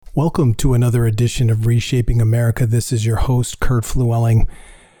Welcome to another edition of Reshaping America. This is your host, Kurt Flewelling.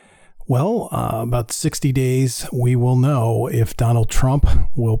 Well, about 60 days, we will know if Donald Trump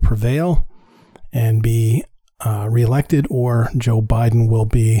will prevail and be reelected or Joe Biden will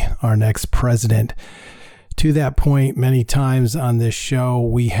be our next president. To that point, many times on this show,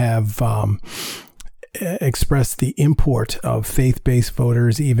 we have expressed the import of faith-based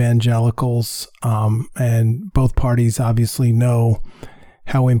voters, evangelicals, and both parties obviously know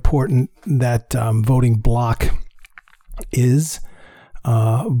how important that voting bloc is,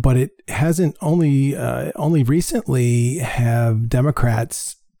 but it hasn't only recently have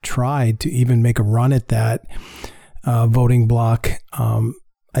Democrats tried to even make a run at that voting bloc.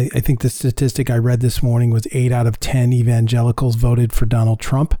 I think the statistic I read this morning was 8 out of 10 evangelicals voted for Donald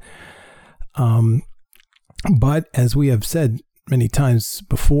Trump. But as we have said many times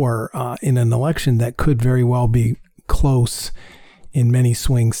before, in an election that could very well be close in many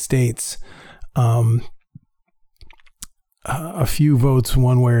swing states, a few votes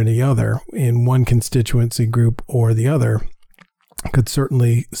one way or the other in one constituency group or the other could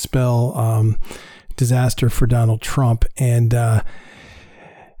certainly spell disaster for Donald Trump. And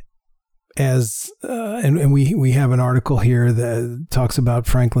we have an article here that talks about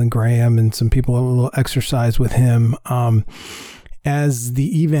Franklin Graham and some people, a little exercise with him. As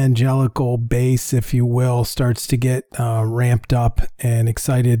the evangelical base, if you will, starts to get ramped up and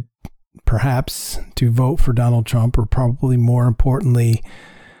excited, perhaps, to vote for Donald Trump, or probably more importantly,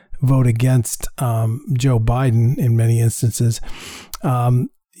 vote against Joe Biden in many instances,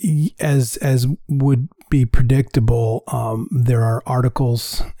 as would be predictable, there are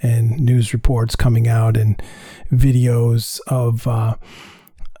articles and news reports coming out and videos of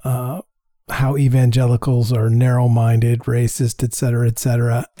how evangelicals are narrow-minded, racist, et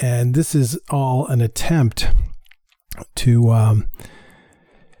cetera, and this is all an attempt to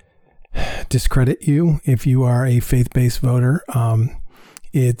discredit you if you are a faith-based voter.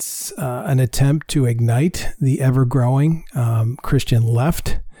 It's an attempt to ignite the ever-growing Christian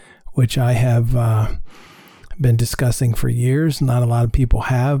left, which I have been discussing for years. Not a lot of people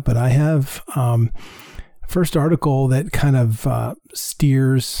have, but I have. First article that kind of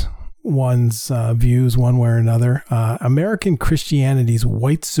steers one's views one way or another. American Christianity's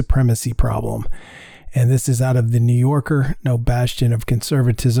white supremacy problem. And this is out of the New Yorker, no bastion of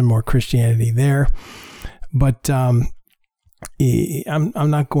conservatism or Christianity there. But I'm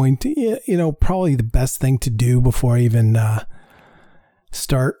not going to, probably the best thing to do before I even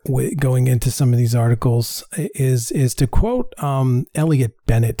start with going into some of these articles is to quote Elliot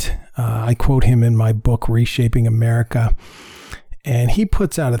Bennett. I quote him in my book, Reshaping America. And he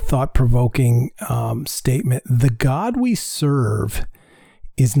puts out a thought-provoking statement. The God we serve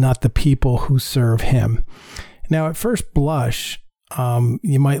is not the people who serve him. Now, at first blush,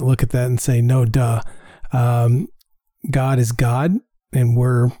 you might look at that and say, no, duh. God is God, and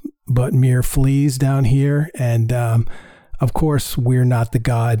we're but mere fleas down here. And, of course, we're not the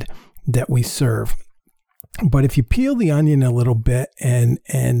God that we serve. But if you peel the onion a little bit, and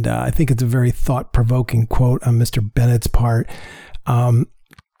I think it's a very thought-provoking quote on Mr. Bennett's part,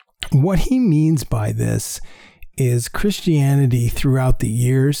 what he means by this is Christianity throughout the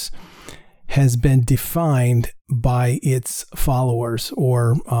years has been defined by its followers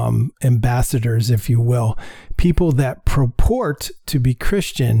or ambassadors, if you will, people that purport to be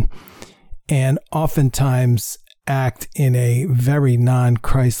Christian and oftentimes act in a very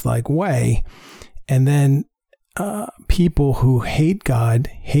non-Christ-like way. And then people who hate God,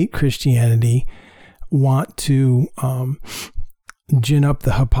 hate Christianity, want to gin up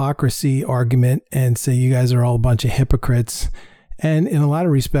the hypocrisy argument and say you guys are all a bunch of hypocrites. And in a lot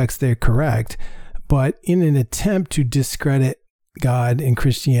of respects, they're correct. But in an attempt to discredit God and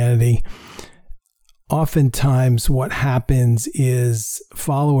Christianity, oftentimes what happens is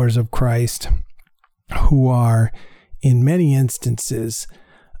followers of Christ who are, in many instances,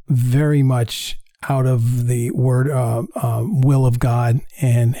 very much out of the will of God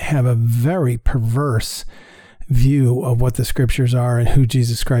and have a very perverse view of what the scriptures are and who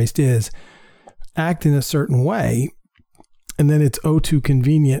Jesus Christ is, act in a certain way, and then it's too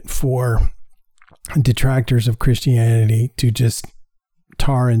convenient for detractors of Christianity to just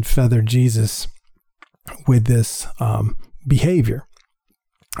tar and feather Jesus with this behavior.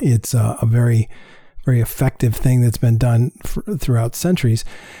 It's a very, very effective thing that's been done throughout centuries.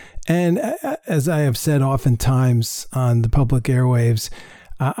 And as I have said oftentimes on the public airwaves,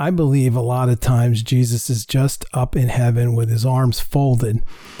 I believe a lot of times Jesus is just up in heaven with his arms folded,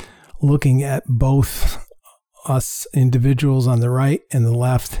 looking at both us individuals on the right and the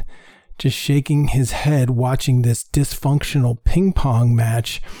left, just shaking his head, watching this dysfunctional ping pong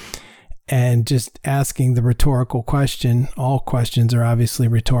match and just asking the rhetorical question. All questions are obviously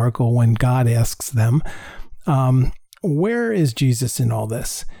rhetorical when God asks them. Where is Jesus in all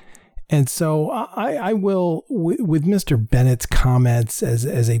this? And so I will, with Mr. Bennett's comments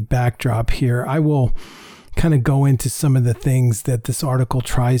as a backdrop here, I will kind of go into some of the things that this article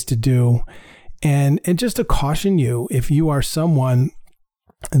tries to do. And just to caution you, if you are someone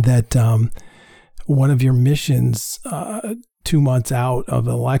that one of your missions 2 months out of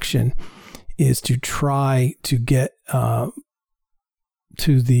election is to try to get to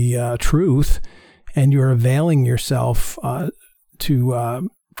the truth, and you're availing yourself to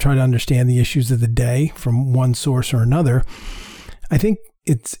try to understand the issues of the day from one source or another, I think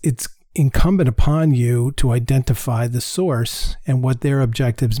it's incumbent upon you to identify the source and what their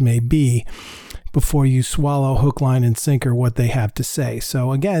objectives may be before you swallow hook, line, and sinker what they have to say.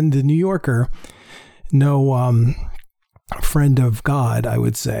 So again, the New Yorker, no friend of God, I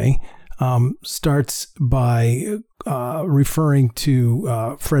would say, starts by referring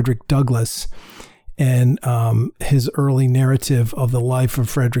to Frederick Douglass and his early narrative of the life of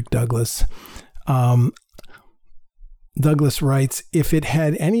Frederick Douglass. Douglass writes, if it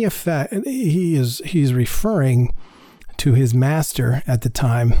had any effect, he's referring to his master at the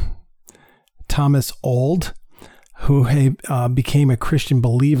time, Thomas Auld, who became a Christian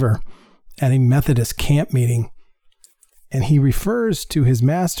believer at a Methodist camp meeting. And he refers to his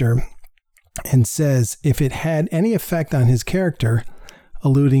master and says, if it had any effect on his character,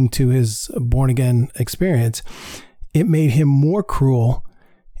 alluding to his born-again experience, it made him more cruel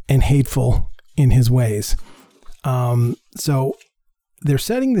and hateful in his ways. So they're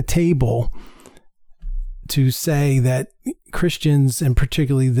setting the table to say that Christians, and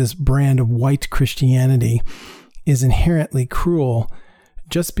particularly this brand of white Christianity, is inherently cruel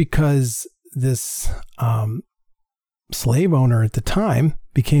just because this slave owner at the time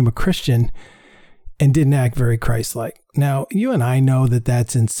became a Christian and didn't act very Christ-like. Now, you and I know that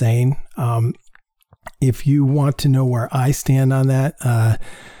that's insane. If you want to know where I stand on that,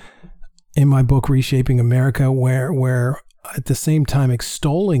 in my book, Reshaping America, where at the same time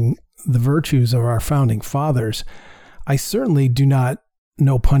extolling the virtues of our founding fathers, I certainly do not,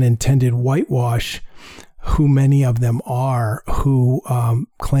 no pun intended, whitewash who many of them are who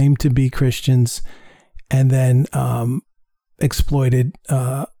claim to be Christians and then exploited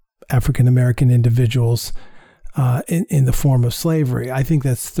African-American individuals in the form of slavery. I think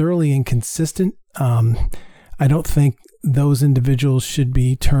that's thoroughly inconsistent. I don't think those individuals should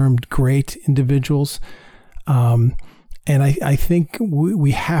be termed great individuals. And I think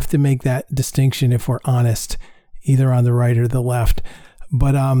we have to make that distinction if we're honest, either on the right or the left.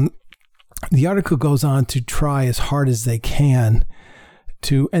 But the article goes on to try as hard as they can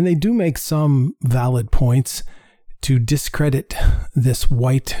to, and they do make some valid points, to discredit this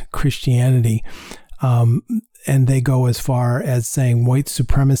white Christianity. And they go as far as saying white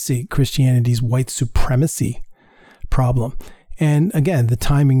supremacy, Christianity's white supremacy problem. And again, the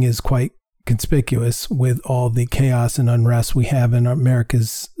timing is quite conspicuous with all the chaos and unrest we have in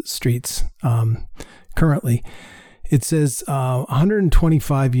America's streets currently. It says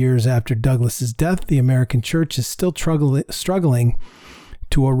 125 years after Douglass's death, the American church is still struggling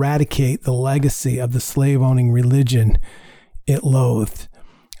to eradicate the legacy of the slave-owning religion it loathed.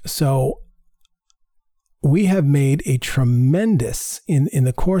 So we have made a tremendous, in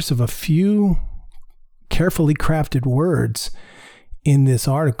the course of a few carefully crafted words in this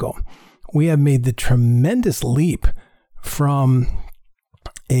article, we have made the tremendous leap from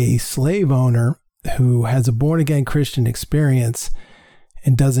a slave owner who has a born-again Christian experience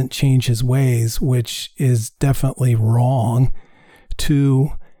and doesn't change his ways, which is definitely wrong,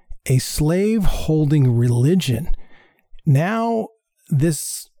 to a slave-holding religion. Now,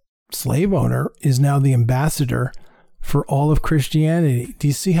 this slave owner is now the ambassador for all of Christianity. Do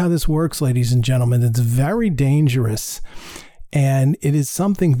you see how this works, ladies and gentlemen? It's very dangerous. And it is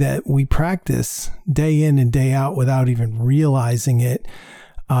something that we practice day in and day out without even realizing it.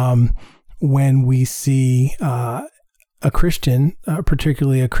 When we see a Christian,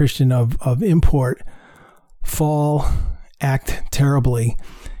 particularly a Christian of import, fall, act terribly,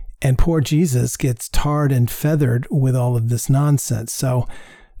 and poor Jesus gets tarred and feathered with all of this nonsense. So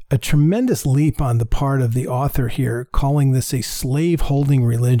a tremendous leap on the part of the author here, calling this a slave-holding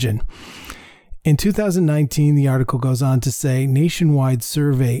religion. In 2019, the article goes on to say, nationwide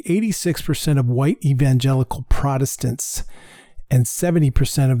survey, 86% of white evangelical Protestants and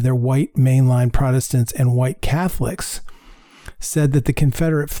 70% of their white mainline Protestants and white Catholics said that the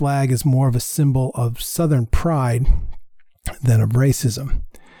Confederate flag is more of a symbol of Southern pride than of racism.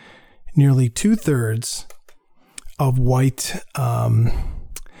 nearly two-thirds of white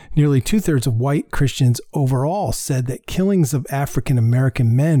Christians overall said that killings of African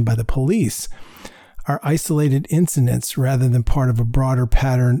American men by the police are isolated incidents rather than part of a broader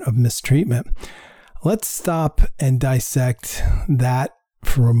pattern of mistreatment. Let's stop and dissect that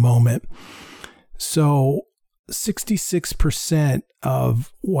for a moment. So 66%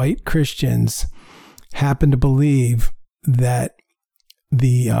 of white Christians happen to believe that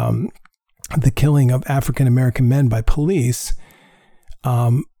the killing of African American men by police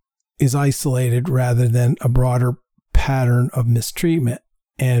is isolated rather than a broader pattern of mistreatment.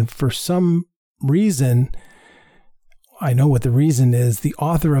 And for some reason, I know what the reason is, the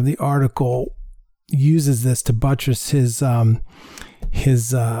author of the article uses this to buttress his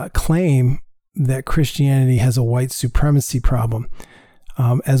claim that Christianity has a white supremacy problem.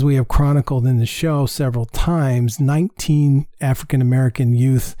 As we have chronicled in the show several times, 19 African American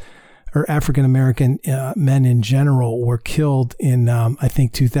youth or African American men in general were killed in, I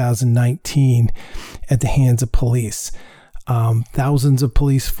think, 2019 at the hands of police. Thousands of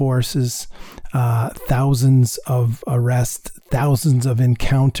police forces, thousands of arrests, thousands of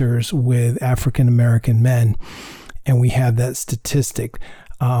encounters with African American men. And we have that statistic.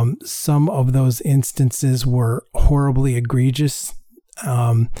 Some of those instances were horribly egregious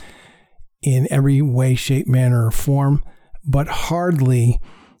in every way, shape, manner, or form, but hardly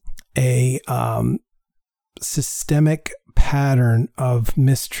a systemic pattern of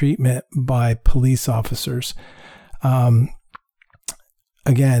mistreatment by police officers.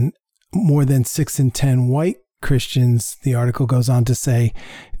 Again, more than 6 in 10 white Christians, the article goes on to say,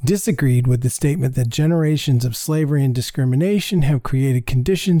 disagreed with the statement that generations of slavery and discrimination have created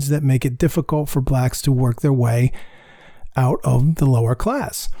conditions that make it difficult for blacks to work their way out of the lower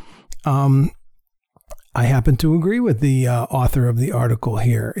class. I happen to agree with the author of the article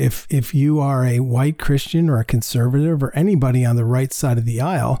here. If you are a white Christian or a conservative or anybody on the right side of the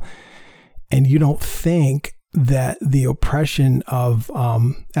aisle, and you don't think that the oppression of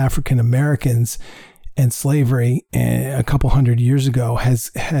African Americans and slavery a couple hundred years ago has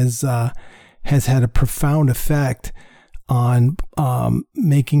had a profound effect on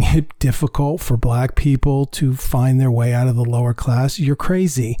making it difficult for black people to find their way out of the lower class, you're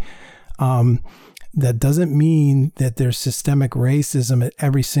crazy. That doesn't mean that there's systemic racism at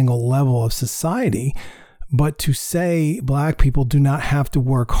every single level of society, but to say black people do not have to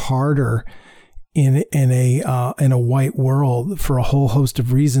work harder in a white world for a whole host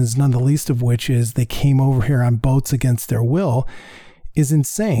of reasons, none the least of which is they came over here on boats against their will, is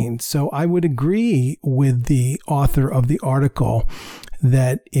insane. So I would agree with the author of the article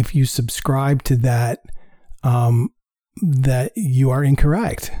that if you subscribe to that, that you are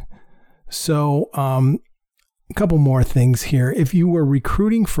incorrect. So a couple more things here. If you were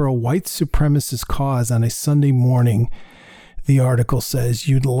recruiting for a white supremacist cause on a Sunday morning, the article says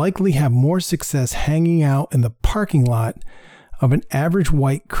you'd likely have more success hanging out in the parking lot of an average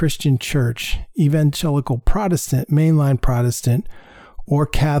white Christian church, evangelical Protestant, mainline Protestant, or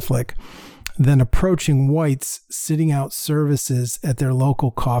Catholic, than approaching whites sitting out services at their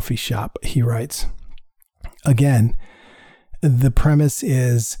local coffee shop, he writes. Again, the premise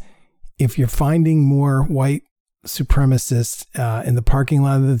is if you're finding more white supremacists in the parking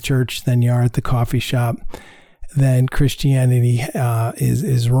lot of the church than you are at the coffee shop, then Christianity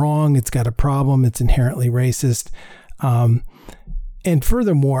is wrong. It's got a problem. It's inherently racist. And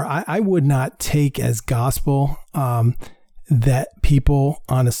furthermore, I would not take as gospel that people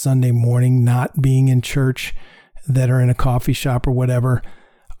on a Sunday morning not being in church that are in a coffee shop or whatever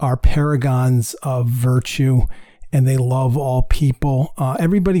are paragons of virtue and they love all people.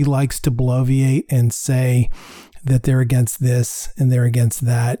 Everybody likes to bloviate and say that they're against this and they're against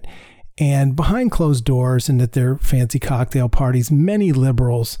that. And behind closed doors and at their fancy cocktail parties, many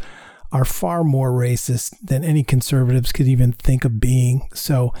liberals are far more racist than any conservatives could even think of being.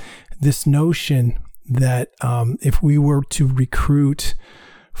 So this notion that if we were to recruit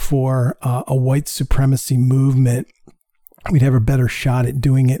for a white supremacy movement, we'd have a better shot at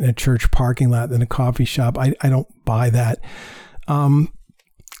doing it in a church parking lot than a coffee shop. I don't buy that. One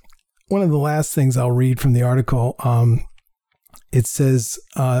of the last things I'll read from the article, it says,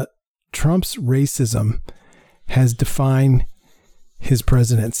 Trump's racism has defined his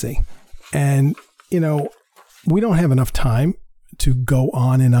presidency. And, you know, we don't have enough time to go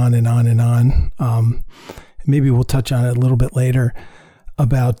on and on and on and on. Maybe we'll touch on it a little bit later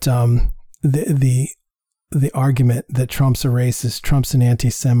about the argument that Trump's a racist, Trump's an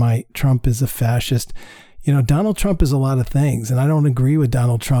anti-Semite, Trump is a fascist. You know, Donald Trump is a lot of things, and I don't agree with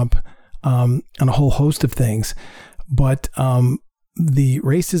Donald Trump on a whole host of things. But the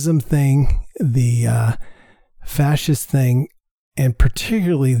racism thing, the fascist thing, and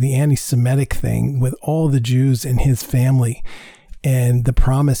particularly the anti-Semitic thing with all the Jews in his family and the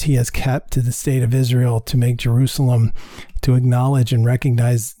promise he has kept to the state of Israel to make Jerusalem, to acknowledge and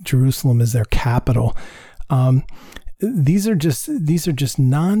recognize Jerusalem as their capital. These are just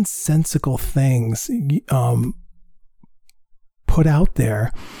nonsensical things put out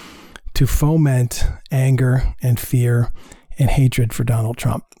there to foment anger and fear and hatred for Donald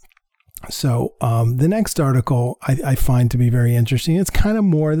Trump. So the next article I find to be very interesting. It's kind of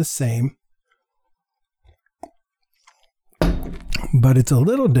more of the same, but it's a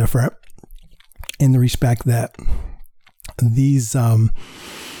little different in the respect that this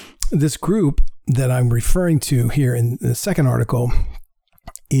group that I'm referring to here in the second article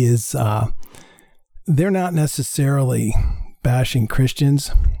is they're not necessarily bashing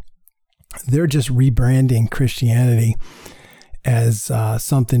Christians. They're just rebranding Christianity as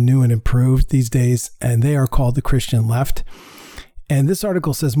something new and improved these days, and they are called the Christian left. And this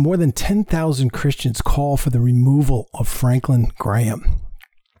article says more than 10,000 Christians call for the removal of Franklin Graham.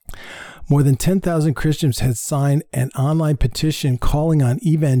 More than 10,000 Christians had signed an online petition calling on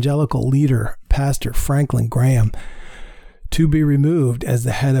evangelical leader, Pastor Franklin Graham, to be removed as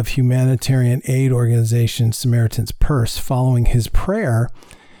the head of humanitarian aid organization Samaritan's Purse following his prayer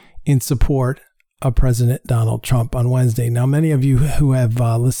in support of President Donald Trump on Wednesday. Now, many of you who have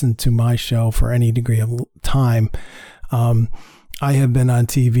listened to my show for any degree of time, I have been on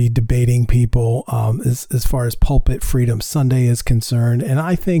TV debating people as far as Pulpit Freedom Sunday is concerned. And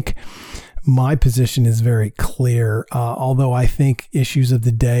I think my position is very clear, although I think issues of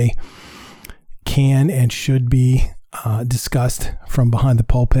the day can and should be discussed from behind the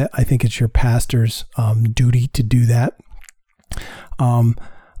pulpit. I think it's your pastor's duty to do that.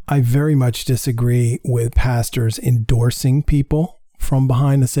 I very much disagree with pastors endorsing people from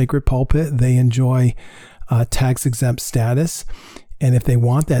behind the sacred pulpit. They enjoy tax-exempt status. And if they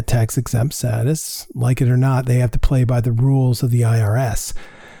want that tax-exempt status, like it or not, they have to play by the rules of the IRS.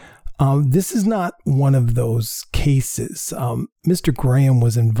 This is not one of those cases. Mr. Graham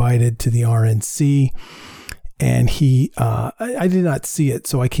was invited to the RNC, and I did not see it,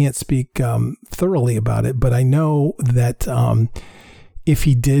 so I can't speak thoroughly about it. But I know that if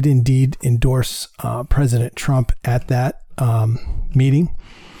he did indeed endorse President Trump at that meeting,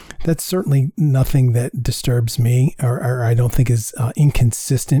 that's certainly nothing that disturbs me, or I don't think is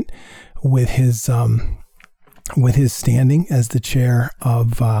inconsistent with his standing as the chair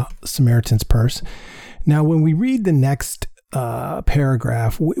of Samaritan's Purse. Now, when we read the next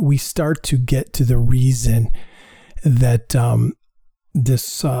paragraph, we start to get to the reason that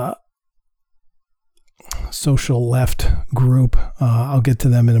this social left group, I'll get to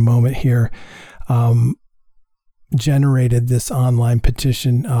them in a moment here, generated this online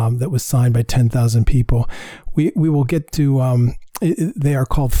petition that was signed by 10,000 people. We will get to, they are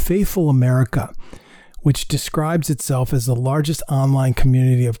called Faithful America, which describes itself as the largest online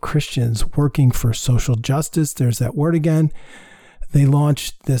community of Christians working for social justice. There's that word again. They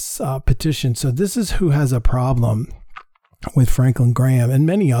launched this petition. So this is who has a problem with Franklin Graham and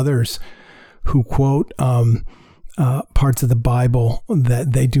many others who quote parts of the Bible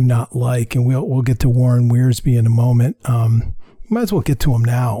that they do not like. And we'll get to Warren Wiersbe in a moment. Might as well get to him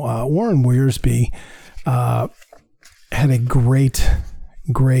now. Warren Wiersbe had a great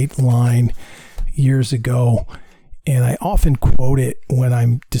line years ago, and I often quote it when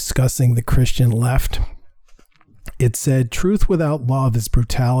I'm discussing the Christian left. It said, "Truth without love is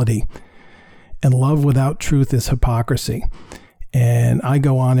brutality, and love without truth is hypocrisy." And I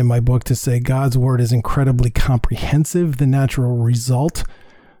go on in my book to say God's word is incredibly comprehensive. The natural result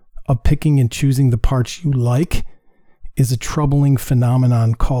of picking and choosing the parts you like is a troubling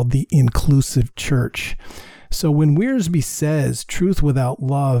phenomenon called the inclusive church. So when Wiersbe says truth without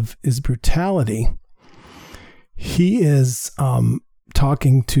love is brutality, he is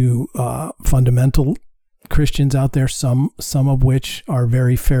talking to fundamental Christians out there, some of which are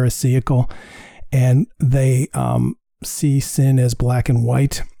very Pharisaical, and they see sin as black and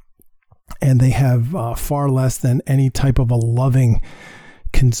white, and they have far less than any type of a loving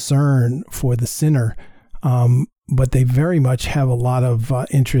concern for the sinner. But they very much have a lot of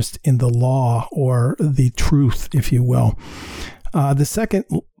interest in the law, or the truth, if you will. The second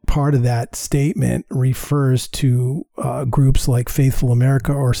part of that statement refers to groups like Faithful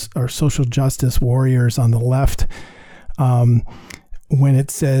America or social justice warriors on the left. When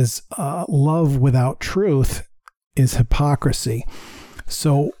it says love without truth is hypocrisy.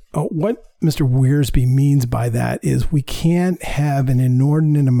 So what Mr. Wiersbe means by that is we can't have an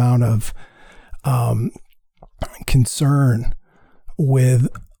inordinate amount of concern with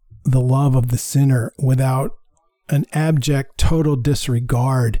the love of the sinner without an abject, total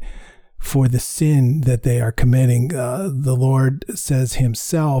disregard for the sin that they are committing. The Lord says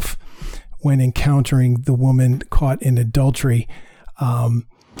himself when encountering the woman caught in adultery,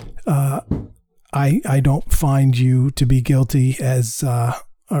 I don't find you to be guilty as, all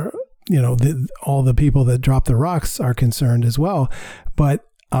the people that drop the rocks are concerned as well. But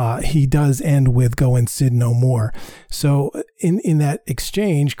he does end with go and sin no more. So in that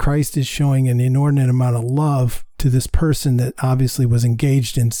exchange, Christ is showing an inordinate amount of love to this person that obviously was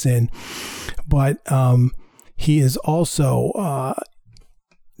engaged in sin. But he is also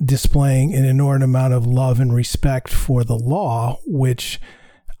displaying an inordinate amount of love and respect for the law, which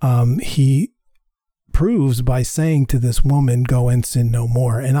he proves by saying to this woman, go and sin no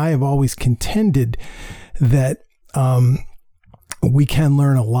more. And I have always contended that we can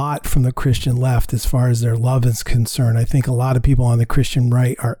learn a lot from the Christian left as far as their love is concerned. I think a lot of people on the Christian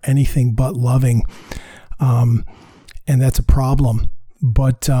right are anything but loving, and that's a problem.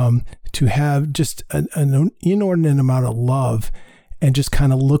 But to have just an inordinate amount of love and just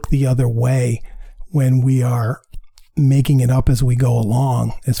kind of look the other way when we are making it up as we go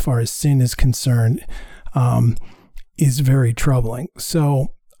along, as far as sin is concerned, is very troubling.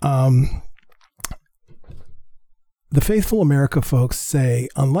 So the Faithful America folks say,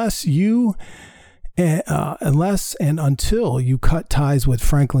 unless and until you cut ties with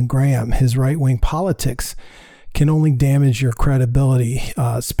Franklin Graham, his right-wing politics can only damage your credibility.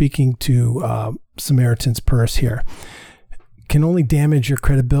 Speaking to Samaritan's Purse here, can only damage your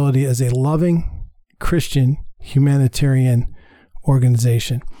credibility as a loving Christian humanitarian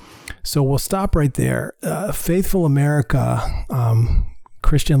organization. So we'll stop right there. Faithful America,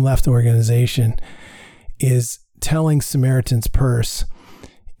 Christian left organization, is telling Samaritan's Purse,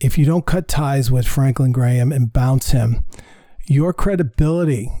 if you don't cut ties with Franklin Graham and bounce him, your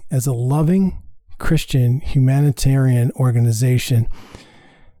credibility as a loving Christian humanitarian organization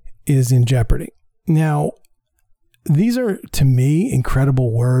is in jeopardy. Now, these are, to me,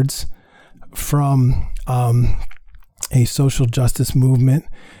 incredible words from a social justice movement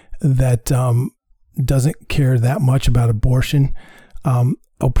that doesn't care that much about abortion,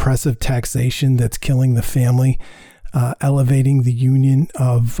 oppressive taxation that's killing the family, elevating the union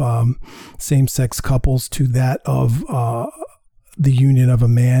of same-sex couples to that of the union of a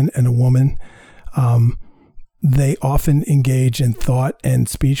man and a woman. They often engage in thought and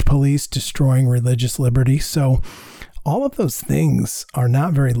speech police, destroying religious liberty. So all of those things are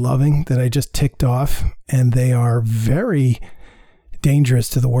not very loving that I just ticked off, and they are very dangerous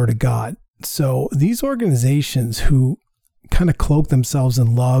to the Word of God. So these organizations who kind of cloak themselves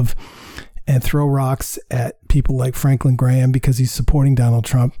in love and throw rocks at people like Franklin Graham because he's supporting Donald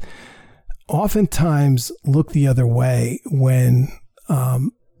Trump oftentimes look the other way when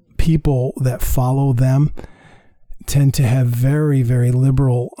people that follow them tend to have very, very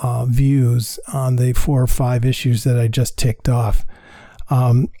liberal views on the 4 or 5 issues that I just ticked off.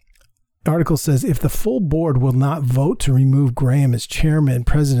 The article says, if the full board will not vote to remove Graham as chairman,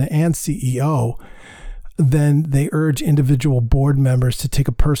 president, and CEO, then they urge individual board members to take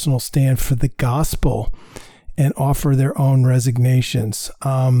a personal stand for the gospel and offer their own resignations.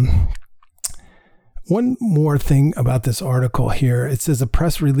 One more thing about this article here. It says a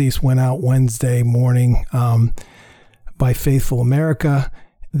press release went out Wednesday morning by Faithful America.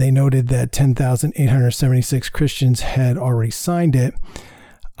 They noted that 10,876 Christians had already signed it.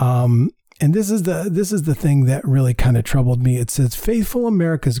 And this is the thing that really kind of troubled me. It says Faithful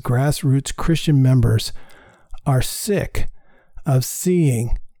America's grassroots Christian members are sick of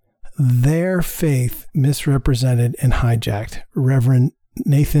seeing their faith misrepresented and hijacked. Reverend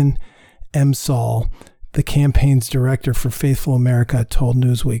Nathan M. Saul, the campaign's director for Faithful America, told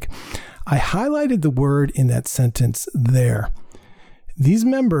Newsweek. I highlighted the word in that sentence there. These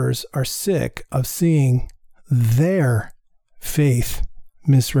members are sick of seeing their faith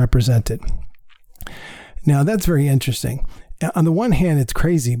misrepresented. Now, that's very interesting. On the one hand, it's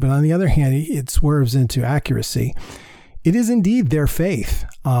crazy, but on the other hand, it swerves into accuracy. It is indeed their faith.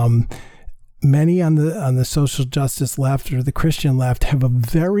 Many on the social justice left or the Christian left have a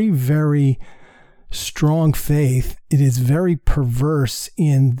very, very strong faith. It is very perverse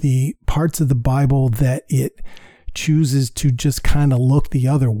in the parts of the Bible that it chooses to just kind of look the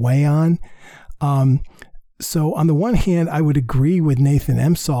other way on. So on the one hand, I would agree with Nathan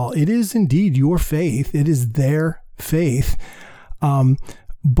M. Saul. It is indeed your faith. It is their faith.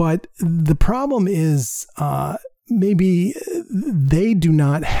 But the problem is maybe they do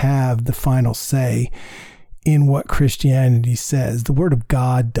not have the final say in what Christianity says. The Word of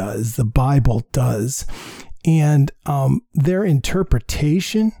God does. The Bible does. And their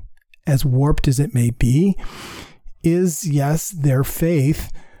interpretation, as warped as it may be, is, yes, their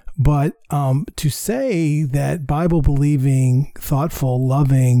faith. But to say that Bible-believing, thoughtful,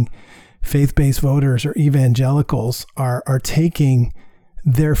 loving, faith-based voters or evangelicals are taking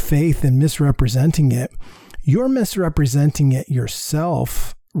their faith and misrepresenting it, you're misrepresenting it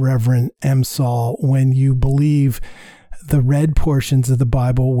yourself, Reverend M. Saul, when you believe the red portions of the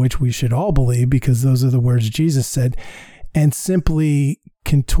Bible, which we should all believe because those are the words Jesus said, and simply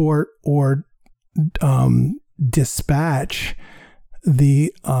contort or dispatch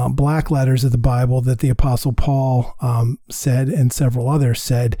the black letters of the Bible that the Apostle Paul said and several others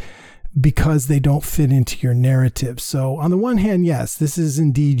said, because they don't fit into your narrative. So on the one hand, yes, this is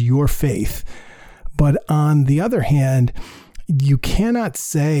indeed your faith. But on the other hand, you cannot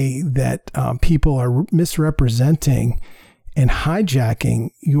say that people are misrepresenting and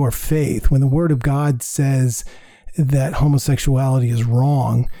hijacking your faith when the Word of God says that homosexuality is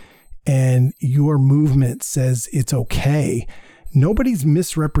wrong and your movement says it's okay. Nobody's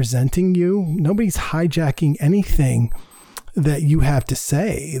misrepresenting you. Nobody's hijacking anything that you have to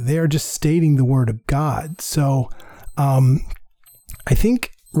say. They're just stating the Word of God. So I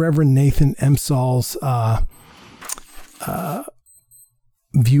think Reverend Nathan M. Saul's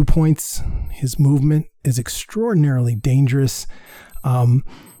viewpoints, his movement is extraordinarily dangerous.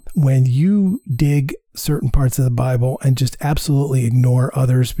 When you dig certain parts of the Bible and just absolutely ignore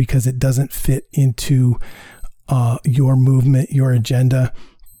others because it doesn't fit into your movement, your agenda,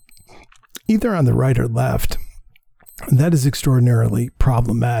 either on the right or left, that is extraordinarily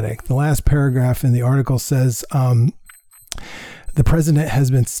problematic. The last paragraph in the article says, the president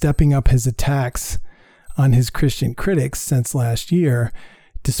has been stepping up his attacks on his Christian critics since last year.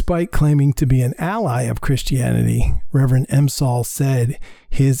 Despite claiming to be an ally of Christianity, Reverend M. Saul said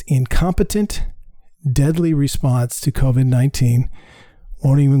his incompetent, deadly response to COVID-19,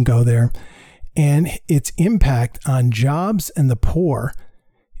 won't even go there, and its impact on jobs and the poor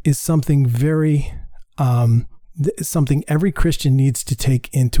is something something every Christian needs to take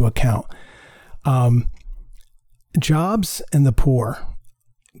into account. Jobs and the poor.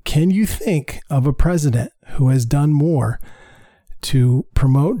 Can you think of a president who has done more to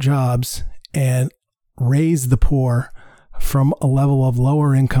promote jobs and raise the poor from a level of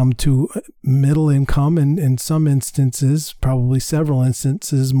lower income to middle income, and in some instances, probably several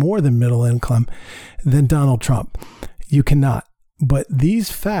instances, more than middle income, than Donald Trump? You cannot. But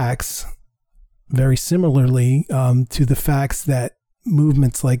these facts, very similarly to the facts that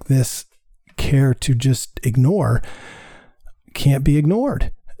movements like this care to just ignore, can't be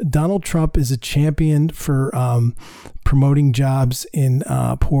ignored. Donald Trump is a champion for promoting jobs in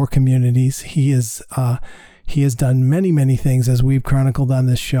poor communities. He has done many, many things, as we've chronicled on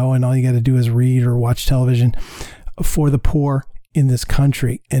this show, and all you got to do is read or watch television, for the poor in this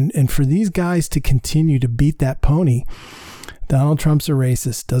country. And for these guys to continue to beat that pony, Donald Trump's a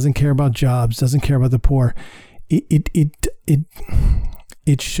racist, doesn't care about jobs, doesn't care about the poor. It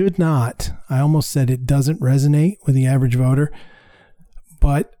should not. I almost said it doesn't resonate with the average voter,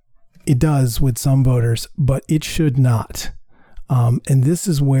 but it does with some voters, but it should not. And this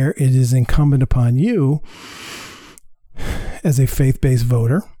is where it is incumbent upon you as a faith-based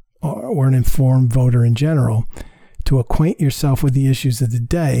voter or an informed voter in general to acquaint yourself with the issues of the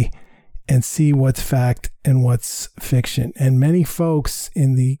day and see what's fact and what's fiction. And many folks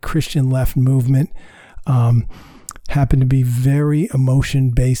in the Christian left movement happen to be very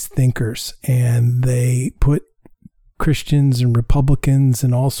emotion-based thinkers, and they put Christians and Republicans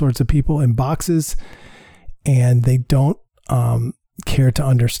and all sorts of people in boxes, and they don't care to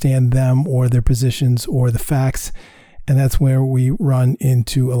understand them or their positions or the facts. And that's where we run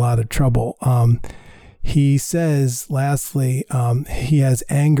into a lot of trouble. He says, lastly, he has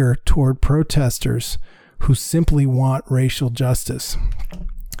anger toward protesters who simply want racial justice.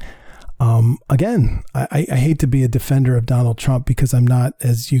 Again, I hate to be a defender of Donald Trump because I'm not,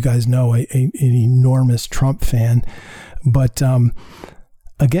 as you guys know, an enormous Trump fan. But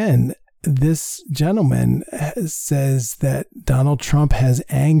again, this gentleman says that Donald Trump has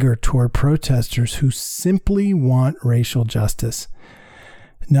anger toward protesters who simply want racial justice.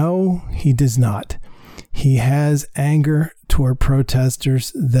 No, he does not. He has anger toward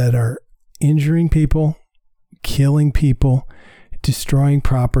protesters that are injuring people, killing people, destroying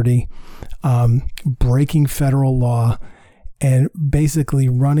property, breaking federal law, and basically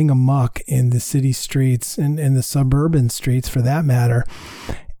running amok in the city streets and in the suburban streets, for that matter.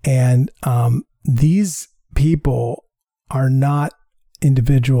 And these people are not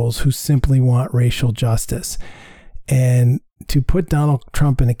individuals who simply want racial justice. And to put Donald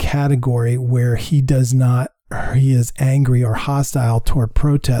Trump in a category where he is angry or hostile toward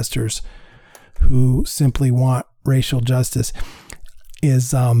protesters who simply want racial justice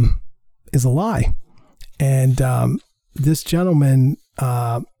is a lie. And this gentleman,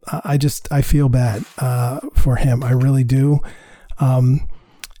 I feel bad for him. I really do.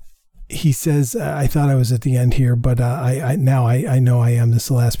 He says, I thought I was at the end here, but I know I am. This is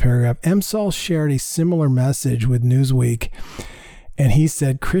the last paragraph. EmSol shared a similar message with Newsweek, and he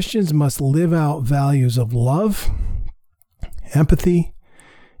said Christians must live out values of love, empathy,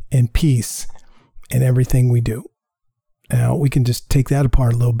 and peace in everything we do. Now, we can just take that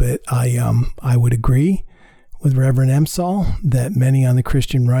apart a little bit. I would agree with Reverend EmSol that many on the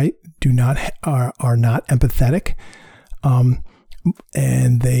Christian right are not empathetic,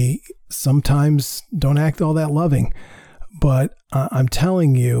 and they sometimes don't act all that loving. But I'm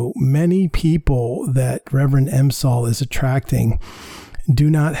telling you, many people that Reverend EmSol is attracting do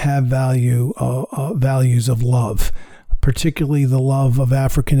not have values of love, particularly the love of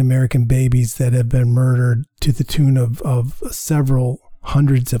African American babies that have been murdered to the tune of several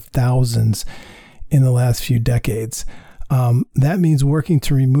hundreds of thousands in the last few decades. That means working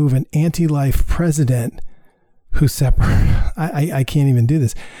to remove an anti-life president who I can't even do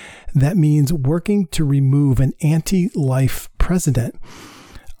this. That means working to remove an anti-life president.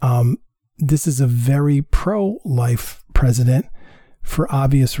 This is a very pro-life president for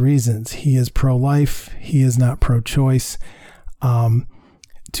obvious reasons. He is pro-life. He is not pro-choice.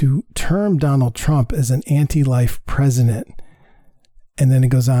 To term Donald Trump as an anti-life president, and then it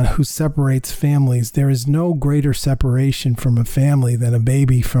goes on, who separates families. There is no greater separation from a family than a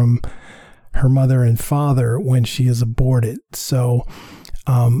baby from her mother and father when she is aborted. So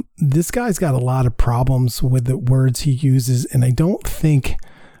this guy's got a lot of problems with the words he uses, and I just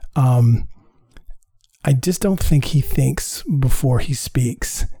don't think he thinks before he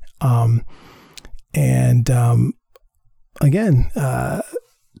speaks. Again,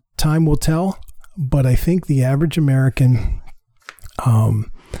 time will tell, but I think the average American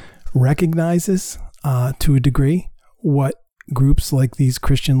recognizes to a degree what groups like these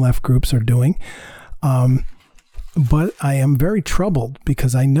Christian left groups are doing. But I am very troubled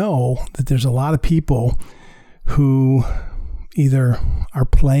because I know that there's a lot of people who either are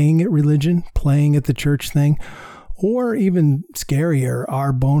playing at religion, playing at the church thing, or even scarier,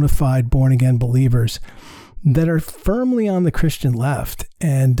 are bona fide born-again believers that are firmly on the Christian left.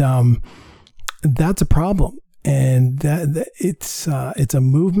 And that's a problem. And it's a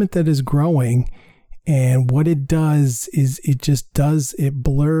movement that is growing. And what it does is it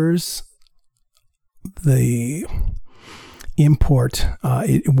blurs the import.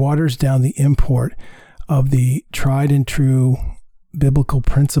 It waters down the import of the tried and true biblical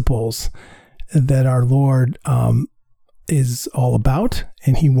principles that our Lord is all about,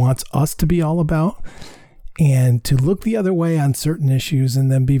 and he wants us to be all about, and to look the other way on certain issues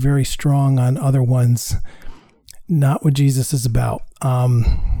and then be very strong on other ones. Not what Jesus is about.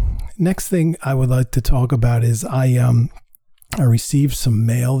 Next thing I would like to talk about is I received some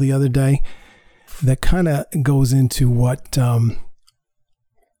mail the other day that kind of goes into what I'm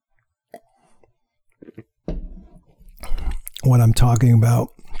talking about.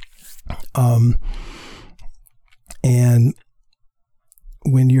 And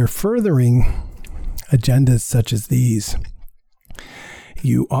when you're furthering agendas such as these,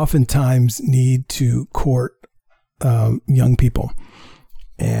 you oftentimes need to court young people.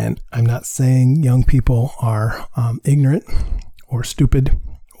 And I'm not saying young people are ignorant or stupid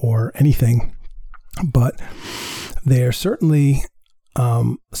or anything, but they are certainly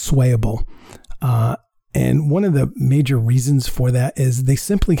swayable. And one of the major reasons for that is they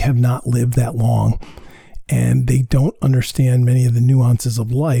simply have not lived that long, and they don't understand many of the nuances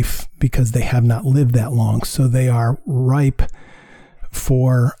of life because they have not lived that long. So they are ripe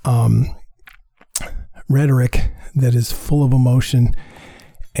for rhetoric that is full of emotion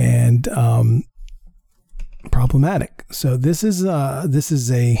and problematic. So this is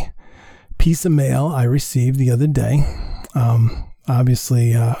a piece of mail I received the other day,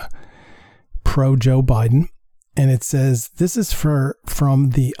 obviously pro Joe Biden, and it says this is from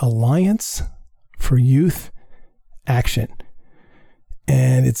the Alliance for Youth Action,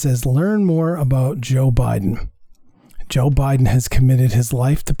 and it says learn more about Joe Biden. Joe Biden has committed his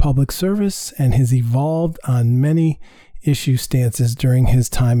life to public service and has evolved on many issue stances during his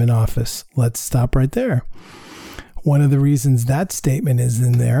time in office. Let's stop right there. One of the reasons that statement is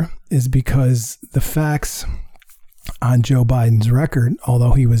in there is because the facts on Joe Biden's record,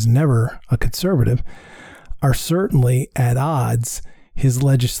 although he was never a conservative, are certainly at odds. His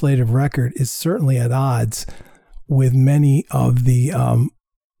legislative record is certainly at odds with many of the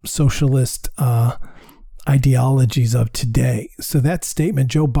socialist ideologies of today. So that statement,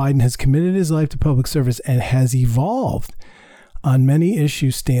 Joe Biden has committed his life to public service and has evolved on many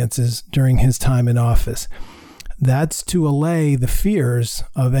issue stances during his time in office. That's to allay the fears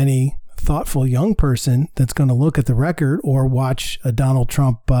of any thoughtful young person that's going to look at the record or watch a Donald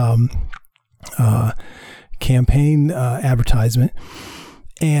Trump campaign advertisement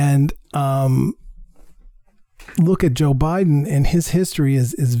and look at Joe Biden, and his history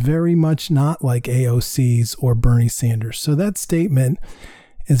is very much not like AOC's or Bernie Sanders. So that statement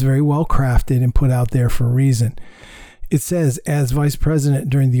is very well crafted and put out there for a reason. It says, as vice president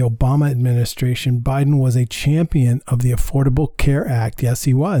during the Obama administration, Biden was a champion of the Affordable Care Act. Yes,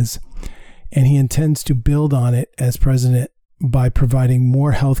 he was. And he intends to build on it as president by providing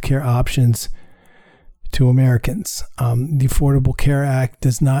more health care options to Americans. The Affordable Care Act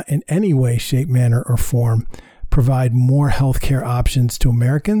does not in any way, shape, manner, or form provide more health care options to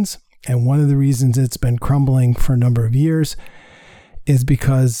Americans. And one of the reasons it's been crumbling for a number of years is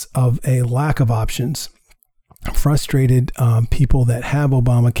because of a lack of options. Frustrated people that have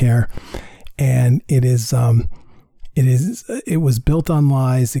Obamacare, and it was built on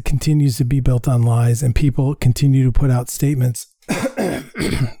lies. It continues to be built on lies, and people continue to put out statements,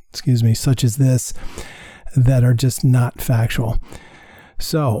 excuse me, such as this, that are just not factual.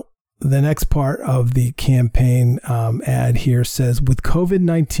 So the next part of the campaign ad here says, with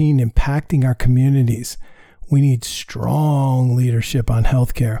COVID-19 impacting our communities, we need strong leadership on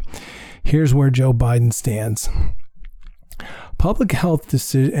healthcare. Here's where Joe Biden stands. Public health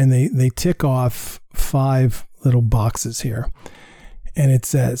decision, and they tick off 5 little boxes here. And it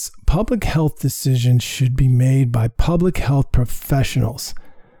says, public health decisions should be made by public health professionals,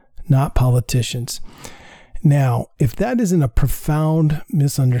 not politicians. Now, if that isn't a profound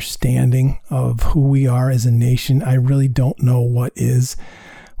misunderstanding of who we are as a nation, I really don't know what is.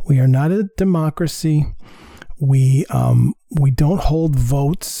 We are not a democracy. We don't hold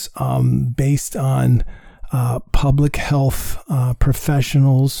votes based on public health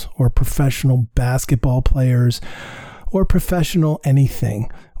professionals or professional basketball players or professional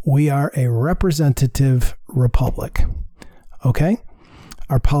anything. We are a representative republic. Okay?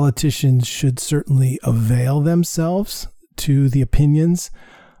 Our politicians should certainly avail themselves to the opinions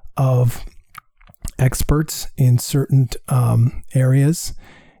of experts in certain areas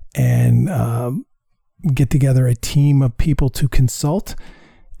and get together a team of people to consult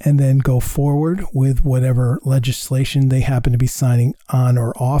and then go forward with whatever legislation they happen to be signing on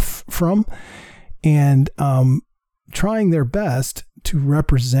or off from, and trying their best to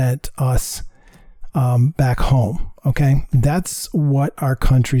represent us back home. Okay, that's what our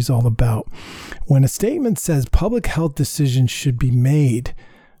country's all about. When a statement says public health decisions should be made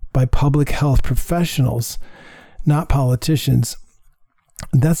by public health professionals, not politicians,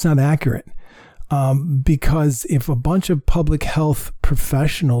 that's not accurate. Because if a bunch of public health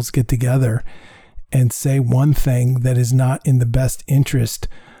professionals get together and say one thing that is not in the best interest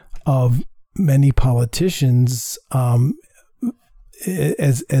of many politicians,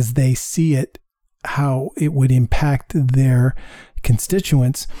 as they see it, how it would impact their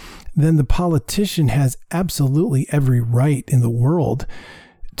constituents, then the politician has absolutely every right in the world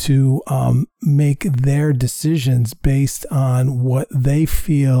to make their decisions based on what they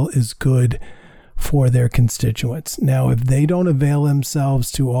feel is good for their constituents. Now, if they don't avail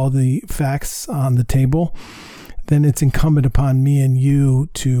themselves to all the facts on the table, then it's incumbent upon me and you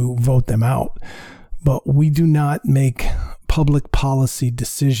to vote them out. But we do not make public policy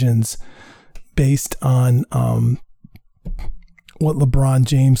decisions based on what LeBron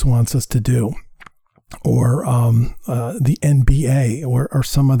James wants us to do, or the NBA, or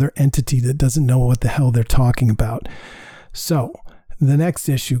some other entity that doesn't know what the hell they're talking about. So the next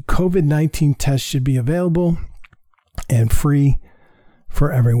issue, COVID-19 tests should be available and free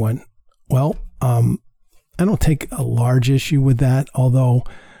for everyone. Well, I don't take a large issue with that, although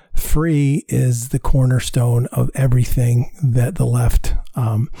free is the cornerstone of everything that the left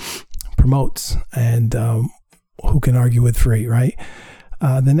promotes, and who can argue with free, right?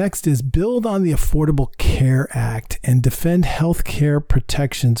 The next is build on the Affordable Care Act and defend health care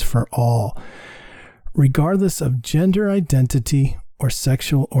protections for all, regardless of gender identity or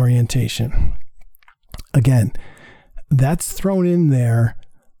sexual orientation. Again, that's thrown in there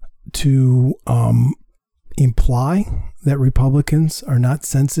to imply that Republicans are not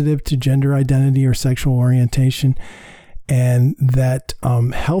sensitive to gender identity or sexual orientation, and that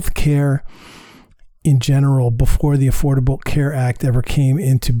health care in general, before the Affordable Care Act ever came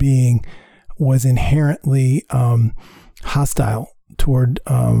into being, was inherently hostile toward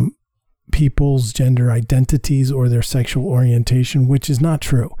people's gender identities or their sexual orientation, which is not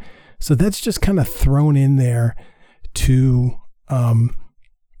true. So that's just kind of thrown in there to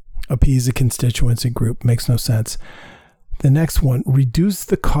appease a constituency group. Makes no sense. The next one, reduce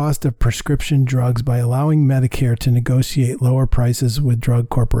the cost of prescription drugs by allowing Medicare to negotiate lower prices with drug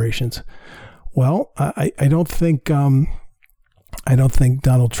corporations. Well, I don't think Donald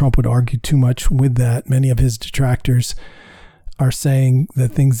Trump would argue too much with that. Many of his detractors are saying the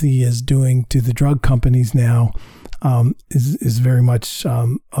things he is doing to the drug companies now is very much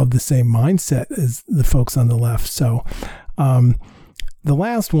of the same mindset as the folks on the left. So the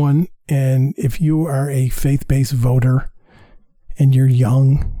last one, and if you are a faith-based voter and you're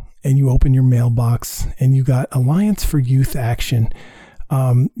young and you open your mailbox and you got Alliance for Youth Action,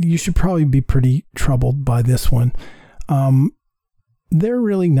 you should probably be pretty troubled by this one. They're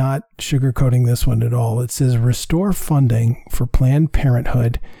really not sugarcoating this one at all. It says restore funding for Planned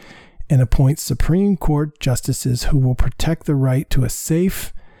Parenthood and appoint Supreme Court justices who will protect the right to a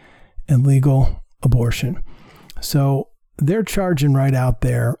safe and legal abortion. So they're charging right out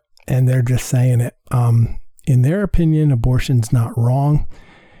there, and they're just saying it. In their opinion, abortion's not wrong.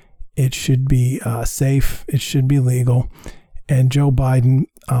 It should be safe. It should be legal. And Joe Biden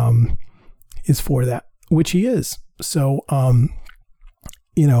is for that, which he is. So,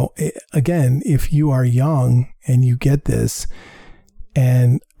 again, if you are young and you get this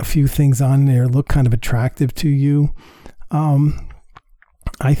and a few things on there look kind of attractive to you,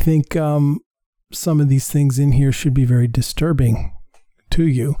 I think some of these things in here should be very disturbing to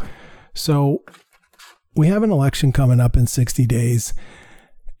you. So we have an election coming up in 60 days,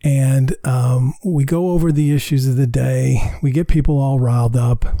 and we go over the issues of the day. We get people all riled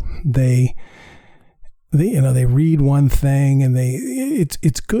up. They read one thing, and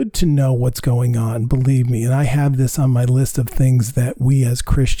it's good to know what's going on, believe me. And I have this on my list of things that we as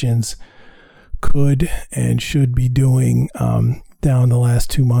Christians could and should be doing down the last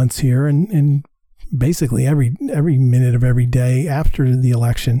 2 months here, and basically every minute of every day after the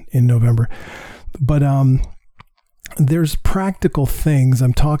election in November. But there's practical things.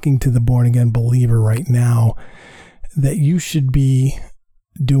 I'm talking to the born again believer right now that you should be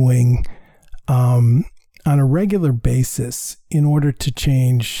doing on a regular basis in order to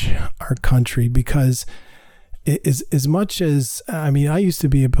change our country. Because as much as, I used to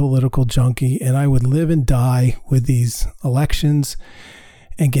be a political junkie, and I would live and die with these elections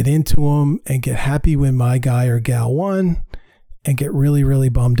and get into them and get happy when my guy or gal won and get really, really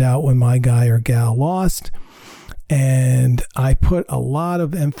bummed out when my guy or gal lost. And I put a lot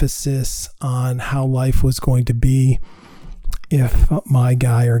of emphasis on how life was going to be if my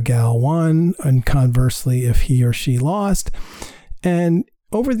guy or gal won, and conversely, if he or she lost. And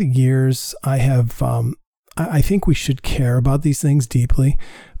over the years, I have, I think we should care about these things deeply.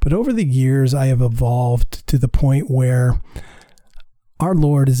 But over the years, I have evolved to the point where our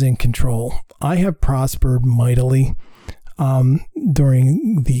Lord is in control. I have prospered mightily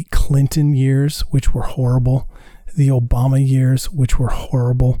during the Clinton years, which were horrible, the Obama years, which were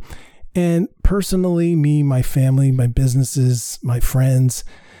horrible. And personally, me, my family, my businesses, my friends,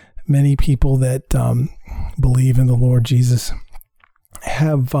 many people that believe in the Lord Jesus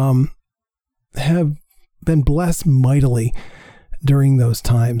have been blessed mightily during those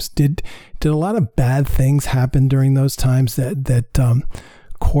times. Did a lot of bad things happen during those times that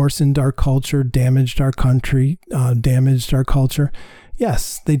coarsened our culture, damaged our country, damaged our culture?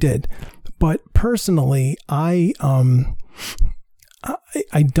 Yes, they did. But personally, I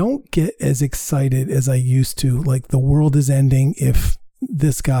don't get as excited as I used to. Like, the world is ending if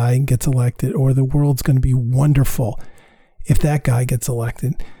this guy gets elected, or the world's going to be wonderful if that guy gets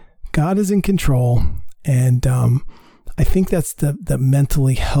elected. God is in control, and I think that's the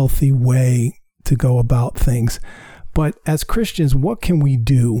mentally healthy way to go about things. But as Christians, what can we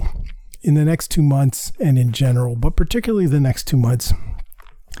do in the next 2 months and in general, but particularly the next 2 months?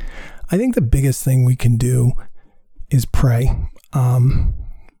 I think the biggest thing we can do is pray,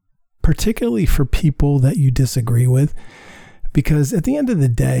 particularly for people that you disagree with, because at the end of the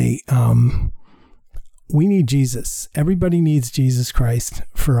day, we need Jesus. Everybody needs Jesus Christ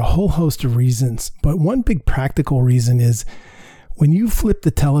for a whole host of reasons. But one big practical reason is when you flip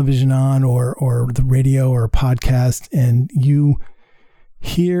the television on or the radio or a podcast, and you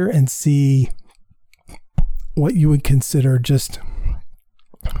hear and see what you would consider just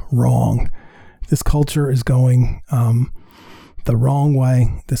wrong. This culture is going the wrong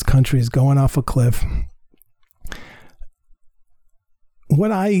way. This country is going off a cliff.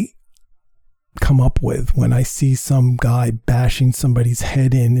 What I come up with when I see some guy bashing somebody's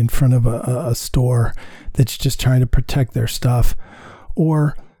head in front of a store that's just trying to protect their stuff,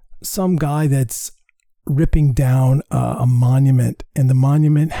 or some guy that's ripping down a monument, and the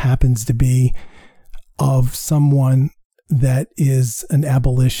monument happens to be of someone that is an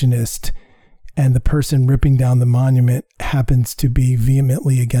abolitionist, and the person ripping down the monument happens to be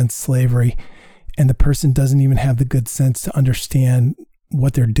vehemently against slavery, and the person doesn't even have the good sense to understand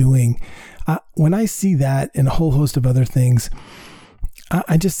what they're doing. When I see that and a whole host of other things,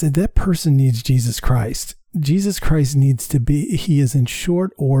 I just said that person needs Jesus Christ. Jesus Christ needs to be, he is in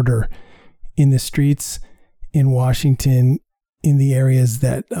short order in the streets in Washington, in the areas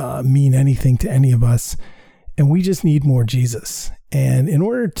that mean anything to any of us. And we just need more Jesus. And in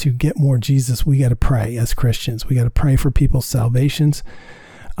order to get more Jesus, we got to pray as Christians. We got to pray for people's salvations.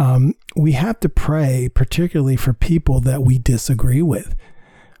 We have to pray particularly for people that we disagree with.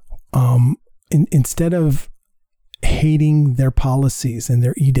 Instead of hating their policies and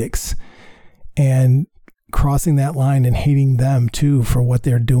their edicts and crossing that line and hating them too for what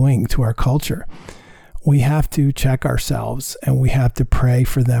they're doing to our culture, we have to check ourselves and we have to pray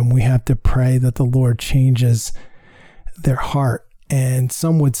for them. We have to pray that the Lord changes their heart. And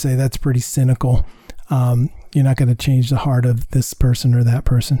some would say that's pretty cynical. You're not going to change the heart of this person or that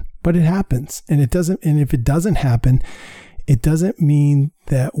person, but it happens. And if it doesn't happen, it doesn't mean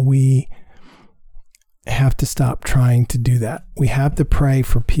that we have to stop trying to do that. We have to pray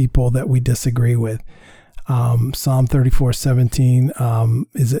for people that we disagree with. Psalm 34:17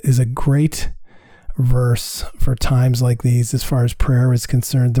 is a great verse for times like these as far as prayer is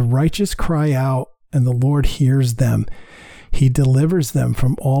concerned. The righteous cry out and the Lord hears them. He delivers them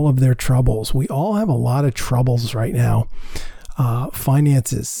from all of their troubles. We all have a lot of troubles right now.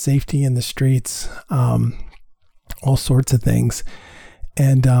 Finances, safety in the streets, all sorts of things.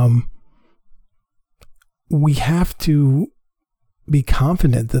 And we have to be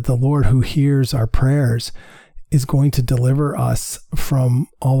confident that the Lord who hears our prayers is going to deliver us from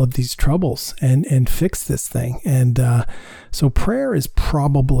all of these troubles and fix this thing. And so prayer is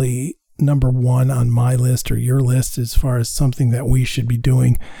probably number one on my list or your list as far as something that we should be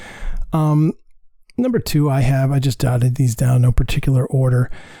doing. Number two, I just jotted these down, no particular order.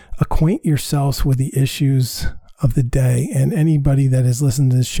 Acquaint yourselves with the issues of the day. And anybody that has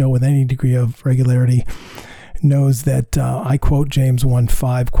listened to this show with any degree of regularity knows that I quote James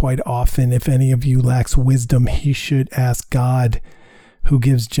 1:5 quite often. If any of you lacks wisdom, he should ask God, who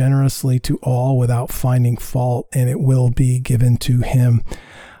gives generously to all without finding fault, and it will be given to him.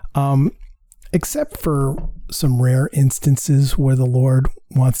 Except for some rare instances where the Lord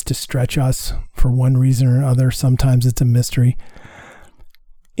wants to stretch us for one reason or another, sometimes it's a mystery.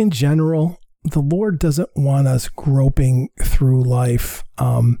 In general, the Lord doesn't want us groping through life.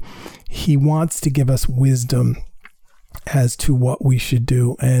 He wants to give us wisdom as to what we should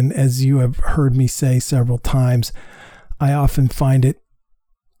do. And as you have heard me say several times, I often find it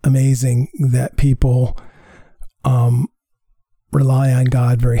amazing that people rely on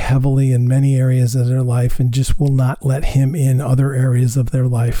God very heavily in many areas of their life and just will not let him in other areas of their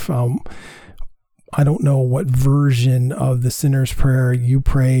life. I don't know what version of the sinner's prayer you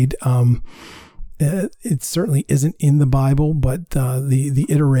prayed. It certainly isn't in the Bible, but the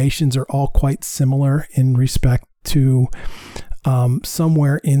iterations are all quite similar in respect to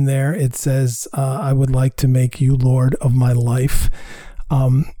somewhere in there it says, I would like to make you Lord of my life.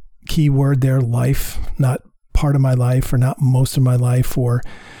 Key word there, life, not part of my life or not most of my life, or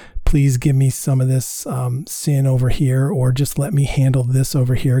please give me some of this sin over here, or just let me handle this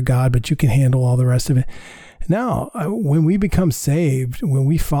over here, God, but you can handle all the rest of it. Now, when we become saved, when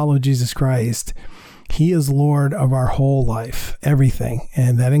we follow Jesus Christ, he is Lord of our whole life, everything.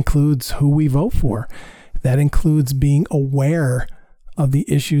 And that includes who we vote for. That includes being aware of the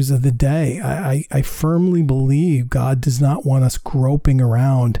issues of the day. I firmly believe God does not want us groping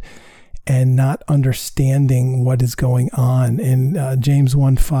around and not understanding what is going on. And James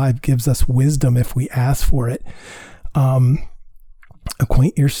 1:5 gives us wisdom if we ask for it.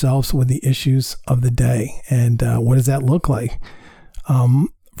 Acquaint yourselves with the issues of the day. And what does that look like?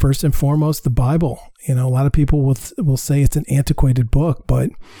 First and foremost, the Bible. You know, a lot of people will say it's an antiquated book,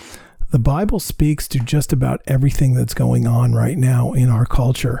 but the Bible speaks to just about everything that's going on right now in our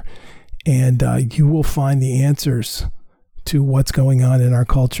culture. And you will find the answers to what's going on in our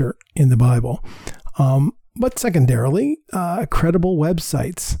culture in the Bible. But secondarily, credible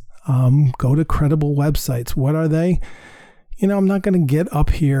websites. Go to credible websites. What are they? You know, I'm not going to get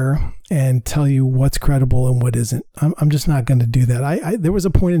up here and tell you what's credible and what isn't. I'm just not going to do that. There was a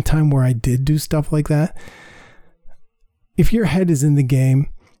point in time where I did do stuff like that. If your head is in the game,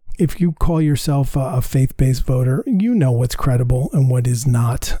 if you call yourself a faith-based voter, you know what's credible and what is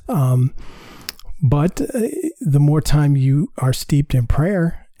not. But the more time you are steeped in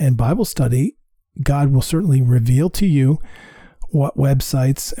prayer and Bible study, God will certainly reveal to you what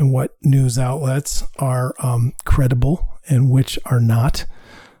websites and what news outlets are credible and which are not.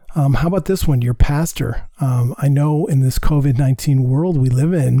 How about this one? Your pastor. I know in this COVID-19 world we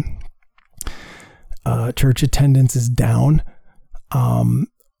live in, church attendance is down. A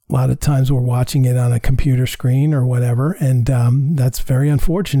lot of times we're watching it on a computer screen or whatever, and that's very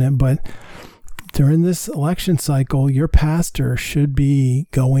unfortunate. But during this election cycle, your pastor should be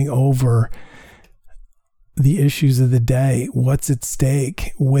going over the issues of the day, what's at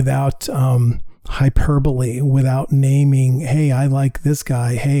stake, without hyperbole, without naming, hey, I like this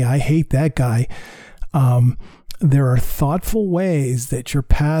guy, hey, I hate that guy. There are thoughtful ways that your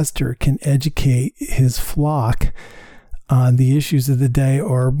pastor can educate his flock on the issues of the day,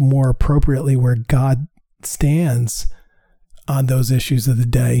 or more appropriately, where God stands on those issues of the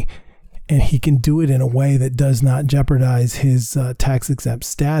day. And he can do it in a way that does not jeopardize his tax-exempt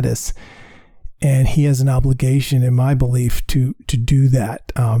status. And he has an obligation, in my belief, to do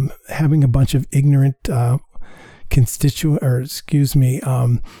that. Having a bunch of ignorant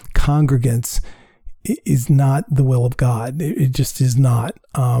congregants is not the will of God. It just is not.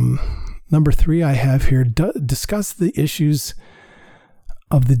 Number 3, I have here, discuss the issues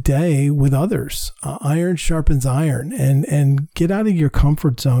of the day with others. Iron sharpens iron, and get out of your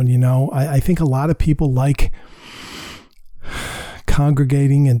comfort zone. You know, I think a lot of people like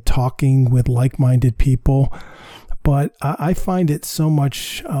congregating and talking with like-minded people, but I find it so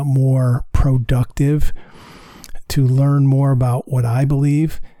much more productive to learn more about what I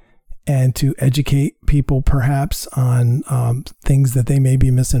believe and to educate people perhaps on things that they may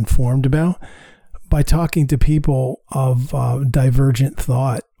be misinformed about by talking to people of divergent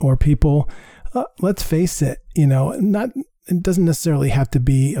thought, or people, let's face it, you know, it doesn't necessarily have to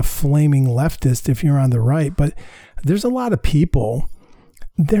be a flaming leftist if you're on the right, but there's a lot of people,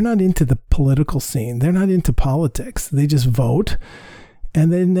 they're not into the political scene. They're not into politics. They just vote,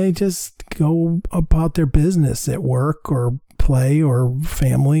 and then they just go about their business at work or play or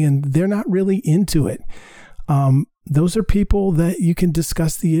family, and they're not really into it. Those are people that you can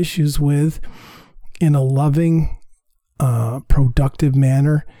discuss the issues with in a loving, productive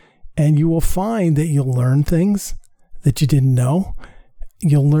manner, and you will find that you'll learn things that you didn't know.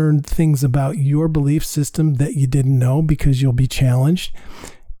 You'll learn things about your belief system that you didn't know, because you'll be challenged.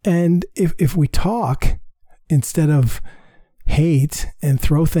 And if we talk instead of hate and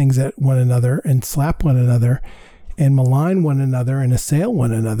throw things at one another and slap one another and malign one another and assail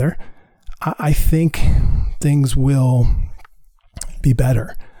one another, I think things will be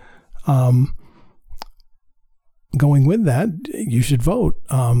better. Going with that, you should vote.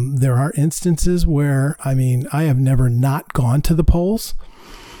 There are instances where, I have never not gone to the polls,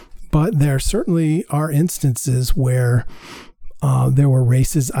 but there certainly are instances where there were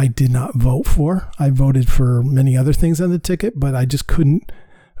races I did not vote for. I voted for many other things on the ticket, but I just couldn't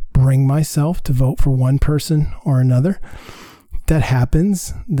bring myself to vote for one person or another. That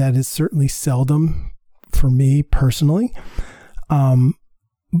happens. That is certainly seldom for me personally.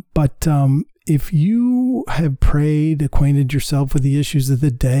 But if you have prayed, acquainted yourself with the issues of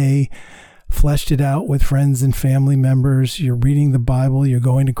the day, fleshed it out with friends and family members, you're reading the Bible, you're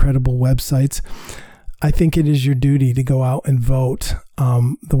going to credible websites, I think it is your duty to go out and vote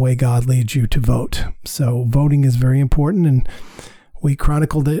the way God leads you to vote. So voting is very important, and we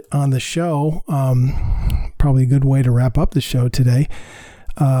chronicled it on the show, probably a good way to wrap up the show today,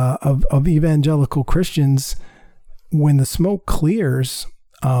 of evangelical Christians. When the smoke clears,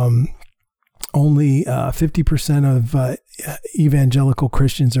 only 50% of evangelical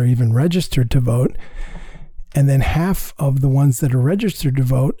Christians are even registered to vote. And then half of the ones that are registered to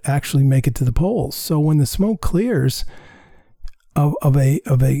vote actually make it to the polls. So when the smoke clears of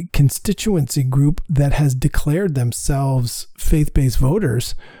a constituency group that has declared themselves faith-based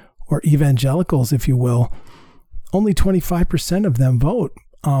voters, or evangelicals, if you will, only 25% of them vote.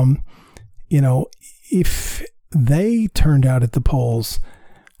 If they turned out at the polls,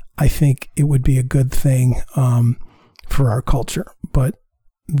 I think it would be a good thing for our culture, but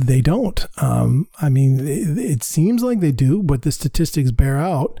they don't. It seems like they do, but the statistics bear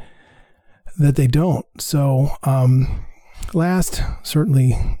out that they don't. So, last,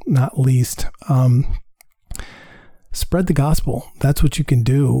 certainly not least, spread the gospel. That's what you can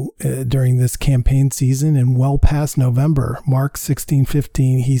do during this campaign season and well past November. Mark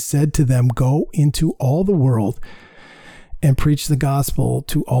 16:15, he said to them, "Go into all the world and preach the gospel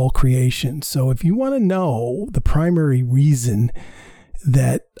to all creation." So if you want to know the primary reason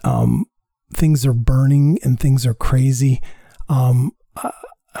that things are burning and things are crazy,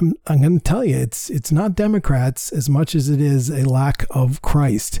 I'm going to tell you, it's not Democrats as much as it is a lack of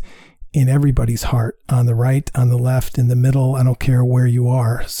Christ in everybody's heart, on the right, on the left, in the middle. I don't care where you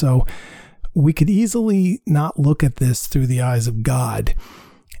are. So we could easily not look at this through the eyes of God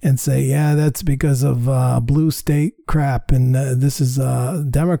and say, yeah, that's because of blue state crap. And this is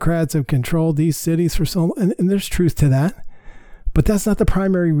Democrats have controlled these cities for so long. And there's truth to that. But that's not the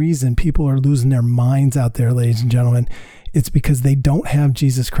primary reason people are losing their minds out there, ladies and gentlemen. It's because they don't have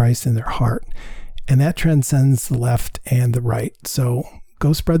Jesus Christ in their heart. And that transcends the left and the right. So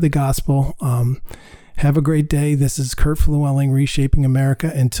go spread the gospel. Have a great day. This is Kurt Llewellyn, Reshaping America.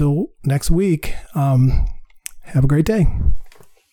 Until next week, have a great day.